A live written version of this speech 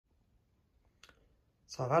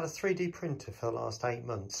So I've had a 3D printer for the last 8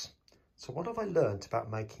 months. So what have I learned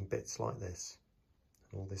about making bits like this?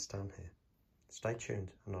 And all this down here. Stay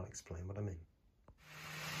tuned and I'll explain what I mean.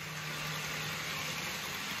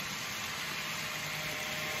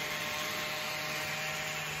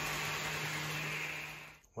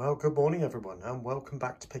 Well, good morning everyone and welcome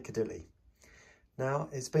back to Piccadilly. Now,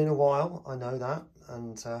 it's been a while, I know that,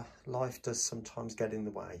 and life does sometimes get in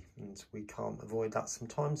the way and we can't avoid that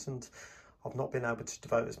sometimes, and I've not been able to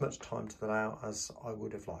devote as much time to the layout as I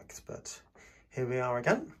would have liked, but here we are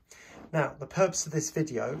again. Now, the purpose of this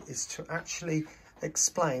video is to actually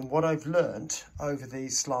explain what I've learned over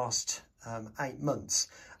these last 8 months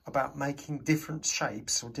about making different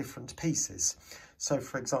shapes or different pieces. So,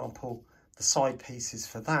 for example, the side pieces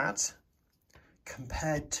for that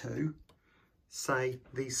compared to, say,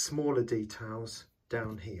 these smaller details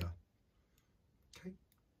down here. Okay.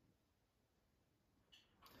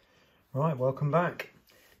 Right, welcome back.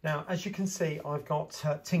 Now, as you can see, I've got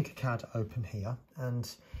Tinkercad open here,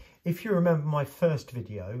 and if you remember my first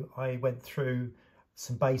video, I went through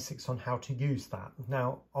some basics on how to use that.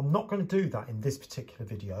 Now, I'm not going to do that in this particular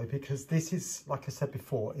video because this is, like I said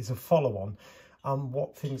before, is a follow-on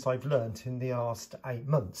what things I've learnt in the last 8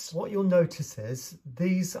 months. What you'll notice is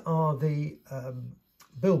these are the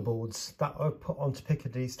billboards that are put onto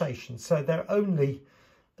Piccadilly Station. So they're only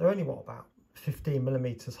what, about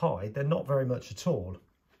 15mm high. They're not very much at all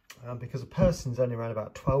because a person's only around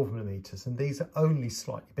about 12mm, and these are only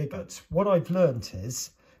slightly bigger. But what I've learnt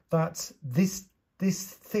is that this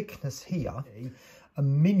thickness here, a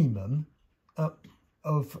minimum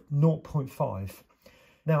of 0.5.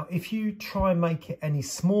 Now, if you try and make it any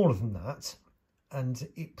smaller than that, and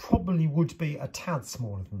it probably would be a tad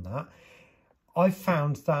smaller than that, I've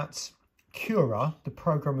found that CURA, the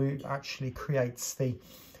program who actually creates the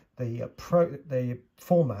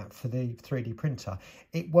format for the 3D printer,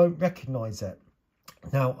 it won't recognise it.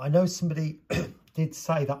 Now, I know somebody did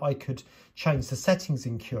say that I could change the settings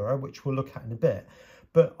in CURA, which we'll look at in a bit,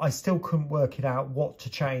 but I still couldn't work it out what to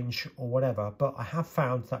change or whatever. But I have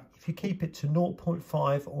found that if you keep it to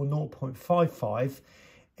 0.5 or 0.55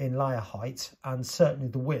 in layer height, and certainly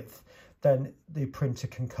the width, then the printer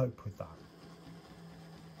can cope with that.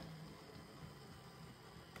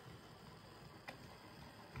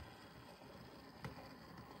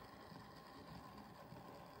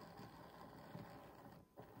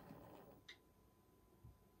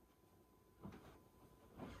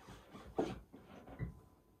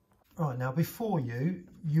 Right, now before you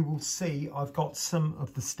will see I've got some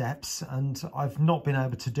of the steps, and I've not been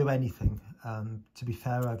able to do anything, to be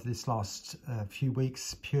fair, over this last few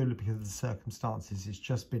weeks, purely because of the circumstances. It's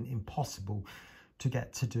just been impossible to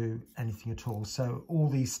get to do anything at all. So all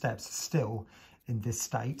these steps are still in this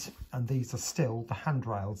state, and these are still the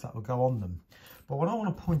handrails that will go on them. But what I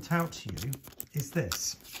want to point out to you is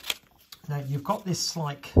this. Now, you've got this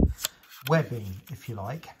like webbing, if you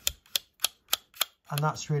like, and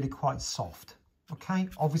that's really quite soft. Okay,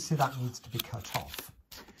 obviously that needs to be cut off.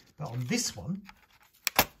 But on this one,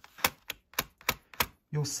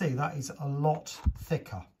 you'll see that is a lot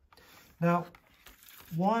thicker. Now,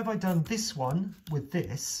 why have I done this one with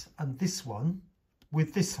this and this one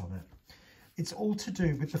with this on it? It's all to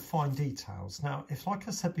do with the fine details. Now, if, like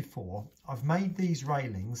I said before, I've made these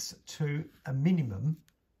railings to a minimum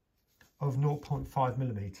of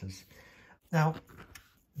 0.5mm. Now,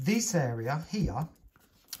 this area here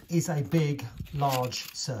is a big,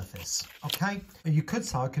 large surface, okay? And you could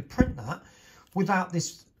say I could print that without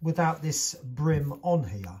this brim on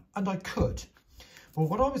here, and I could. But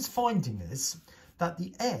what I was finding is that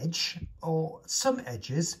the edge, or some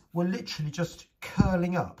edges, were literally just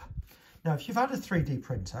curling up. Now, if you've had a 3D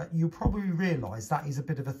printer, you'll probably realise that is a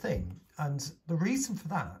bit of a thing. And the reason for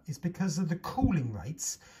that is because of the cooling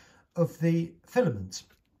rates of the filament.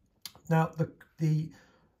 Now, the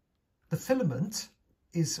filament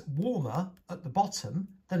is warmer at the bottom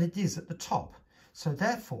than it is at the top. So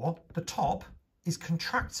therefore, the top is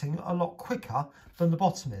contracting a lot quicker than the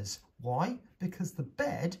bottom is. Why? Because the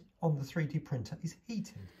bed on the 3D printer is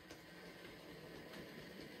heated.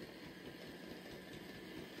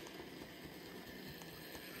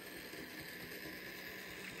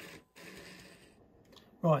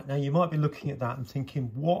 Right, now you might be looking at that and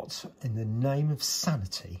thinking, what in the name of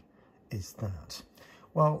sanity is that?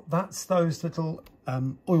 Well, that's those little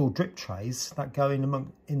oil drip trays that go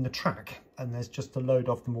in the track, and there's just a load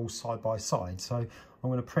of them all side by side. So I'm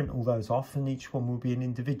going to print all those off, and each one will be an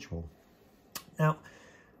individual. Now,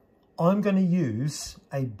 I'm going to use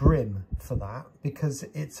a brim for that because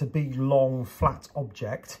it's a big, long, flat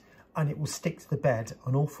object, and it will stick to the bed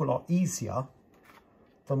an awful lot easier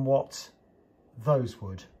than what those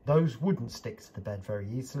would. Those wouldn't stick to the bed very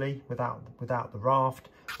easily without the raft,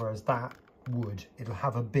 whereas that would. It'll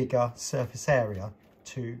have a bigger surface area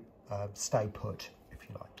to stay put, if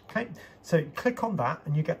you like. Okay, so click on that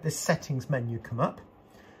and you get this settings menu come up,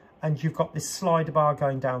 and you've got this slider bar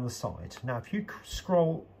going down the side. Now, if you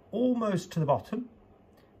scroll almost to the bottom,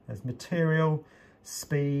 there's material,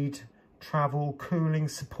 speed, travel, cooling,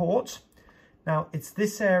 support. Now, it's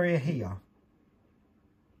this area here,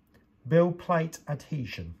 build plate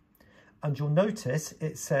adhesion, and you'll notice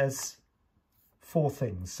it says 4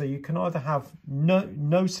 things. So you can either have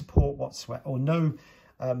no support whatsoever, or no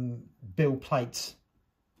build plate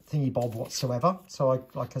thingy bob whatsoever. So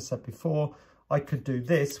like I said before, I could do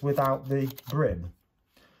this without the brim.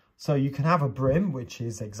 So you can have a brim, which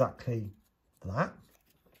is exactly that.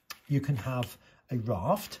 You can have a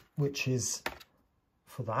raft, which is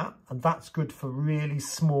for that, and that's good for really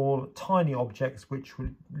small, tiny objects, which will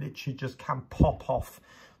literally just can pop off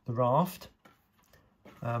the raft.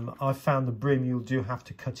 I've found the brim, you do have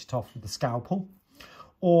to cut it off with a scalpel,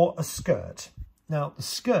 or a skirt. Now, the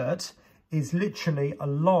skirt is literally a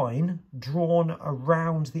line drawn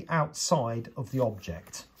around the outside of the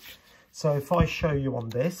object. So if I show you on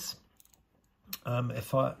this,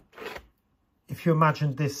 if you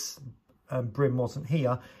imagine this brim wasn't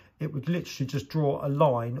here, it would literally just draw a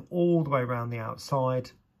line all the way around the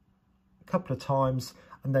outside a couple of times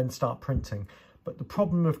and then start printing. But the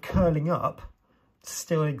problem of curling up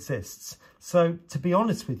still exists. So to be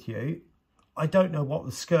honest with you, I don't know what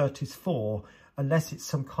the skirt is for, unless it's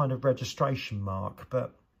some kind of registration mark,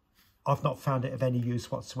 but I've not found it of any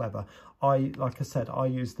use whatsoever. Like I said, I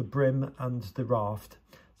use the brim and the raft.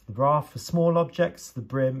 The raft for small objects, the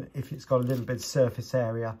brim if it's got a little bit of surface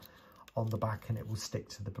area on the back, and it will stick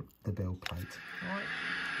to the build plate. All right.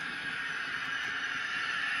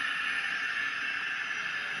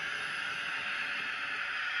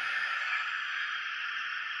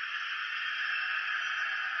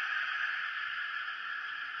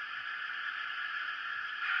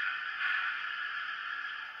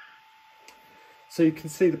 So you can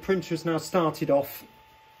see the printer has now started off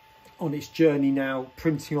on its journey now,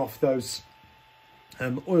 printing off those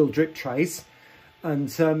oil drip trays. And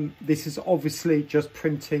this is obviously just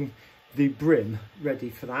printing the brim ready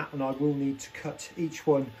for that. And I will need to cut each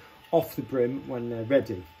one off the brim when they're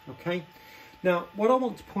ready. Okay. Now, what I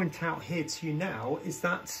want to point out here to you now is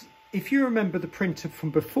that if you remember the printer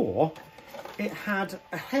from before, it had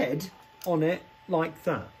a head on it like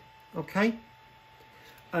that. Okay.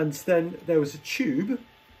 And then there was a tube,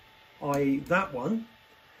 i.e. that one,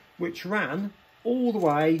 which ran all the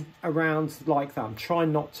way around like that. I'm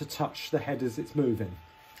trying not to touch the head as it's moving.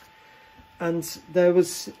 And there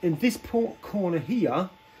was, in this corner here,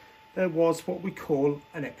 there was what we call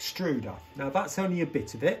an extruder. Now that's only a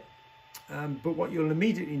bit of it, but what you'll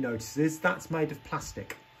immediately notice is that's made of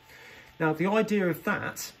plastic. Now the idea of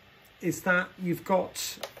that is that you've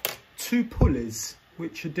got 2 pulleys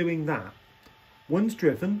which are doing that. One's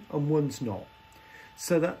driven and one's not.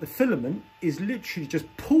 So that the filament is literally just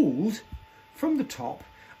pulled from the top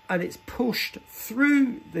and it's pushed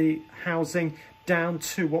through the housing down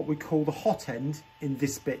to what we call the hot end in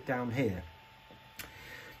this bit down here.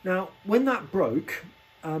 Now, when that broke,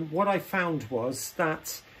 what I found was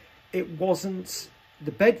that it wasn't,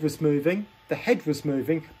 the bed was moving, the head was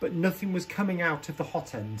moving, but nothing was coming out of the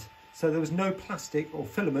hot end. So there was no plastic or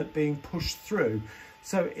filament being pushed through.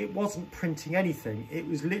 So it wasn't printing anything. It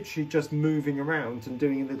was literally just moving around and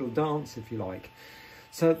doing a little dance, if you like.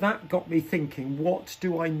 So that got me thinking, what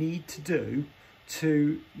do I need to do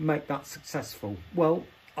to make that successful? Well,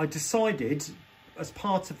 I decided as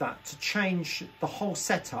part of that to change the whole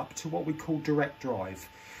setup to what we call direct drive.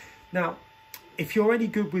 Now, if you're any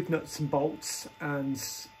good with nuts and bolts, and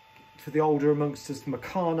for the older amongst us, the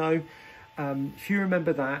Meccano, if you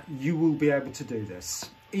remember that, you will be able to do this.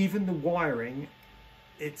 Even the wiring,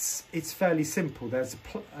 it's fairly simple. There's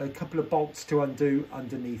a couple of bolts to undo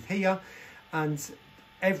underneath here, and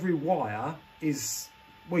every wire is,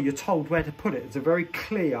 well, you're told where to put it. It's a very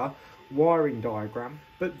clear wiring diagram.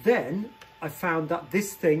 But then I found that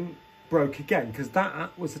this thing broke again, because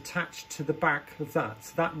that was attached to the back of that.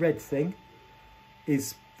 So that red thing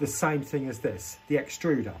is the same thing as this, the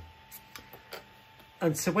extruder.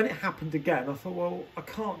 And so when it happened again, I thought, well, I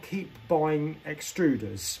can't keep buying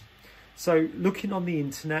extruders. So looking on the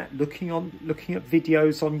internet, looking at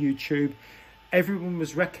videos on YouTube, everyone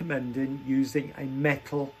was recommending using a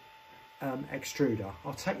metal extruder.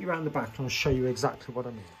 I'll take you around the back and I'll show you exactly what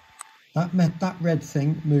I mean. That red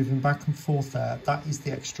thing moving back and forth there, that is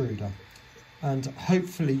the extruder. And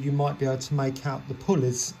hopefully you might be able to make out the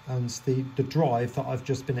pulleys and the drive that I've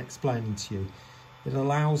just been explaining to you. It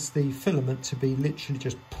allows the filament to be literally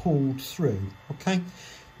just pulled through, okay?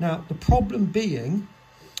 Now, the problem being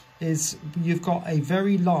is you've got a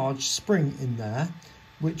very large spring in there,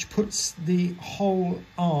 which puts the whole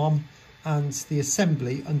arm and the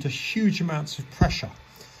assembly under huge amounts of pressure.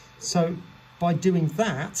 So by doing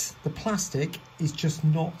that, the plastic is just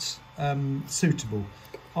not suitable,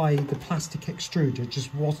 i.e. the plastic extruder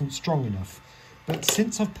just wasn't strong enough. But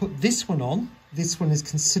since I've put this one on, this one is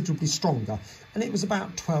considerably stronger, and it was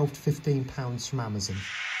about £12 to £15 from Amazon.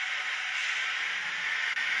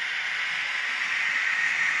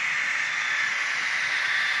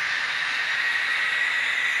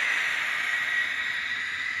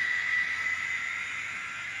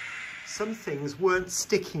 Some things weren't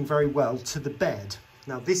sticking very well to the bed.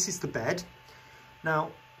 Now this is the bed.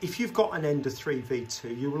 Now if you've got an Ender 3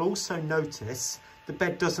 V2, you will also notice the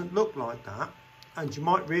bed doesn't look like that, and you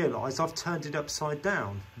might realise I've turned it upside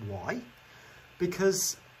down. Why?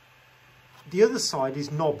 Because the other side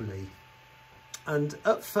is knobbly, and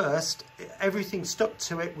at first everything stuck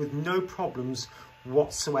to it with no problems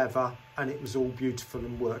whatsoever, and it was all beautiful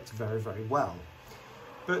and worked very, very well.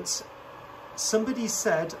 But somebody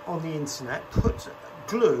said on the internet, put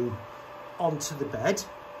glue onto the bed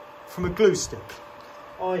from a glue stick,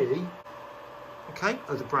 i.e., okay,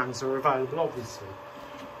 other brands are available obviously,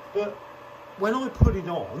 but when I put it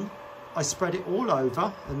on, I spread it all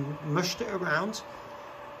over and mushed it around.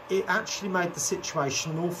 It actually made the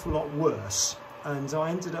situation an awful lot worse, and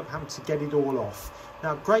I ended up having to get it all off.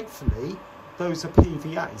 Now gratefully those are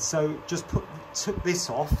PVA, so just took this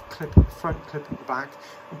off, clip at the front, clip at the back,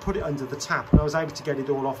 and put it under the tap, and I was able to get it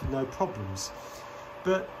all off with no problems.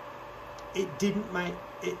 But it didn't make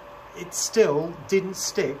it. It still didn't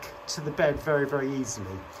stick to the bed very, very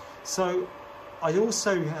easily. So I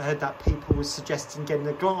also heard that people were suggesting getting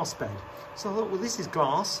a glass bed. So I thought, well, this is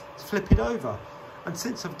glass, let's flip it over. And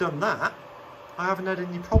since I've done that, I haven't had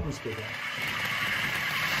any problems with it.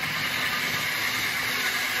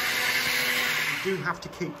 You do have to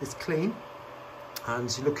keep this clean,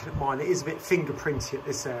 and looking at mine, it is a bit fingerprinty at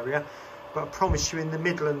this area, but I promise you in the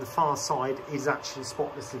middle and the far side is actually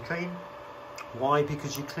spotlessly clean. Why?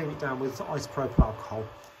 Because you clean it down with isopropyl alcohol.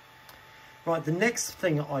 Right, the next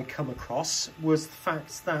thing I come across was the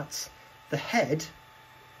fact that the head,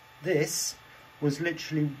 this, was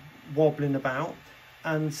literally wobbling about,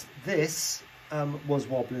 and this was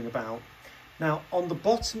wobbling about. Now on the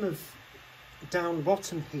bottom of, down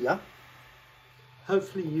bottom here,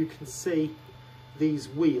 hopefully you can see these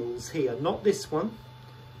wheels here, not this one,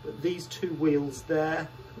 but these two wheels there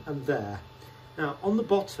and there. Now on the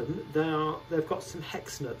bottom they've got some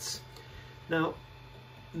hex nuts. Now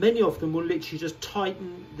many of them will literally just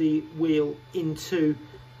tighten the wheel into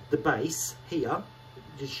the base here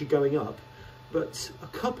as you're going up, but a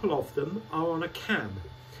couple of them are on a cam.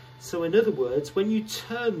 So in other words, when you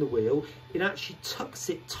turn the wheel, it actually tucks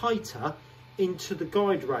it tighter into the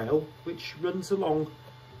guide rail, which runs along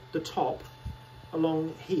the top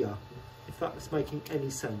along here, if that's making any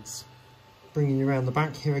sense. Bringing you around the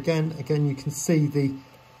back here again you can see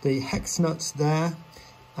the hex nuts there,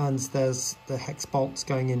 and there's the hex bolts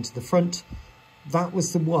going into the front. That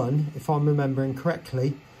was the one, if I'm remembering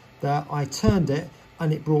correctly, that I turned it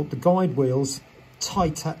and it brought the guide wheels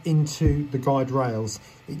tighter into the guide rails.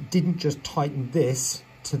 It didn't just tighten this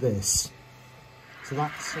to this. So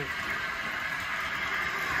that's it.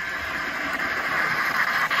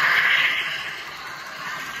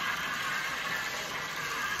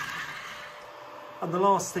 And the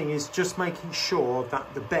last thing is just making sure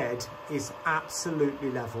that the bed is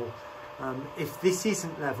absolutely level. If this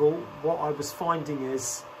isn't level, what I was finding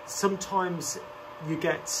is sometimes you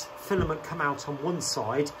get filament come out on one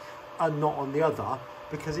side and not on the other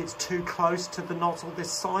because it's too close to the nozzle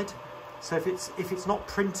this side. So if it's not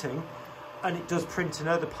printing, and it does print in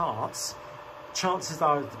other parts, chances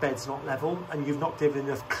are the bed's not level and you've not given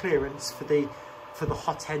enough clearance for the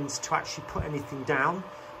hot ends to actually put anything down.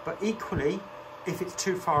 But equally, if it's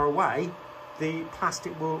too far away, the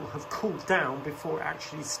plastic will have cooled down before it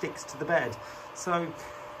actually sticks to the bed. So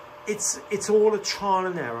it's all a trial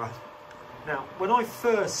and error. Now, when I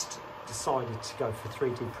first decided to go for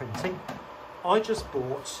 3D printing, I just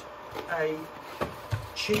bought a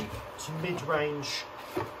cheap to mid-range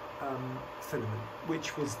filament,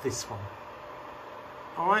 which was this one.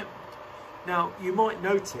 All right. Now, you might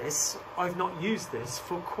notice I've not used this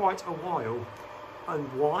for quite a while.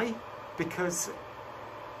 And why? Because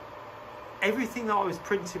everything that I was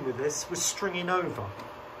printing with this was stringing over.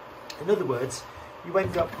 In other words, you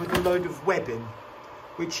end up with a load of webbing,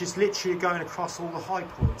 which is literally going across all the high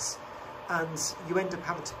points, and you end up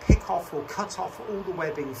having to pick off or cut off all the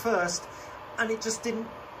webbing first, and it just didn't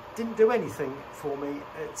do anything for me.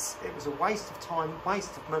 It was a waste of time,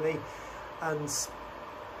 waste of money, and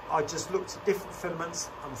I just looked at different filaments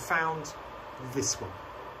and found this one.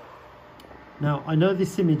 Now, I know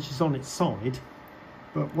this image is on its side,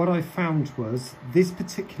 but what I found was this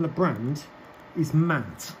particular brand is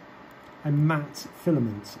matte, a matte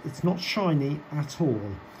filament. It's not shiny at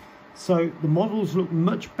all. So the models look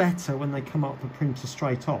much better when they come up the printer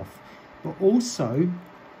straight off. But also,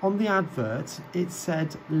 on the advert, it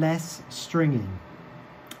said less stringing.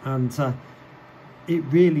 And it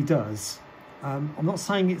really does. I'm not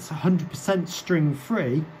saying it's 100% string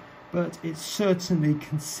free, but it's certainly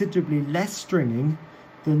considerably less stringing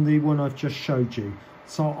than the one I've just showed you.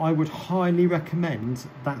 So I would highly recommend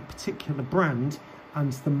that particular brand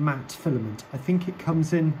and the matte filament. I think it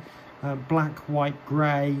comes in black, white,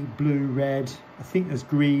 grey, blue, red. I think there's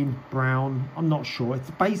green, brown. I'm not sure. It's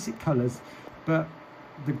basic colours, but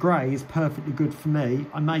the grey is perfectly good for me.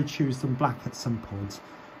 I may choose them black at some point.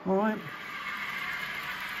 All right.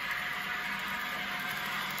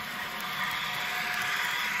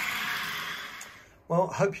 Well,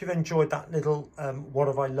 I hope you've enjoyed that little what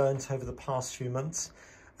have I learned over the past few months.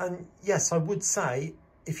 And yes, I would say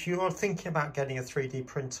if you are thinking about getting a 3D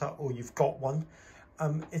printer or you've got one,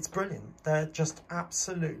 it's brilliant. They're just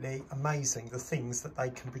absolutely amazing, the things that they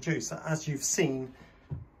can produce, as you've seen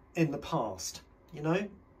in the past. You know,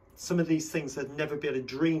 some of these things I'd never be able to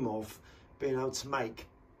dream of being able to make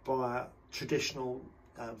by traditional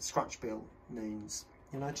scratch build means.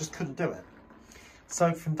 You know, I just couldn't do it.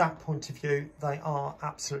 So from that point of view, they are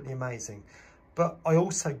absolutely amazing. But I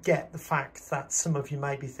also get the fact that some of you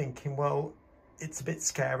may be thinking, well, it's a bit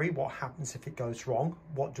scary. What happens if it goes wrong?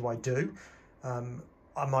 What do I do? Am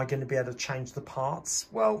I going to be able to change the parts?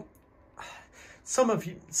 Well,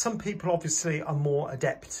 some people obviously are more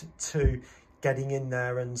adept to getting in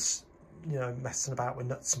there and, you know, messing about with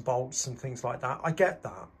nuts and bolts and things like that. I get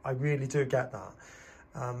that. I really do get that.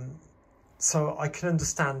 So I can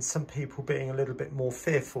understand some people being a little bit more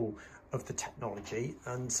fearful of the technology.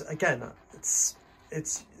 And again, it's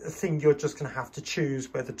a thing you're just going to have to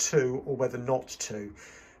choose whether to or whether not to.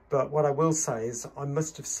 But what I will say is I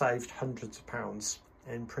must have saved hundreds of pounds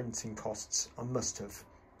in printing costs. I must have.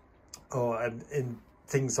 Or in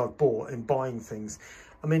things I've bought, in buying things.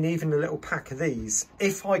 I mean, even a little pack of these,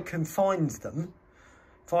 if I can find them,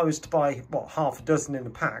 if I was to buy, what, half a dozen in a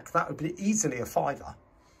pack, that would be easily a £5.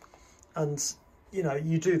 And, you know,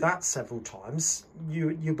 you do that several times,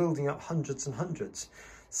 you're building up hundreds and hundreds.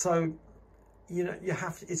 So, you know, you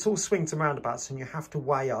have to, it's all swings and roundabouts, and you have to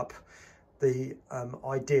weigh up the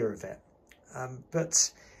idea of it.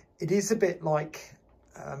 But it is a bit like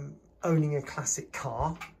owning a classic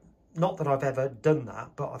car. Not that I've ever done that,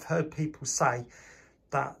 but I've heard people say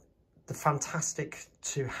that they're fantastic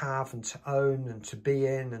to have and to own and to be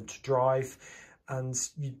in and to drive, and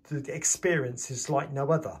the experience is like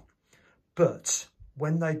no other. But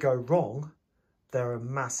when they go wrong, they're a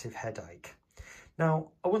massive headache.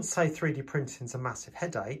 Now, I wouldn't say 3D printing is a massive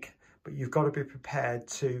headache, but you've got to be prepared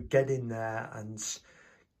to get in there and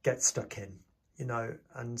get stuck in, you know,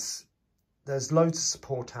 and there's loads of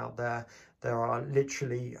support out there. There are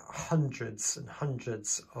literally hundreds and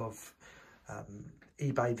hundreds of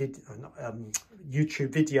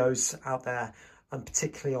YouTube videos out there, and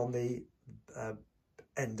particularly on the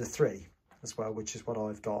Ender 3 as well, which is what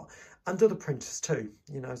I've got, and other printers too,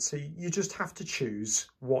 you know, so you just have to choose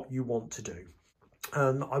what you want to do.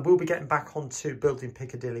 I will be getting back onto building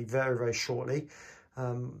Piccadilly very, very shortly.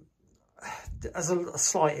 As a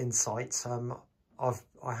slight insight,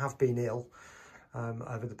 I have been ill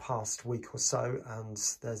over the past week or so, and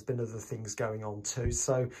there's been other things going on too.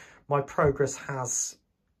 So my progress has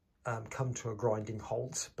come to a grinding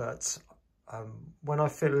halt, but when I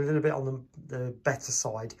feel a little bit on the better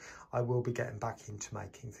side, I will be getting back into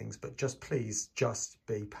making things, but just please, just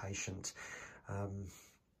be patient.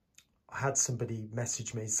 I had somebody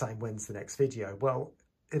message me saying, when's the next video? Well,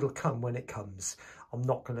 it'll come when it comes. I'm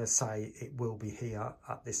not going to say it will be here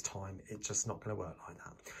at this time. It's just not going to work like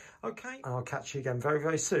that. Okay, and I'll catch you again very,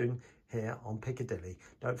 very soon here on Piccadilly.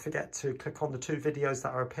 Don't forget to click on the 2 videos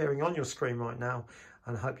that are appearing on your screen right now,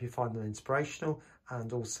 and I hope you find them inspirational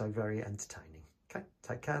and also very entertaining. Okay,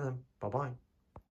 take care then. Bye-bye.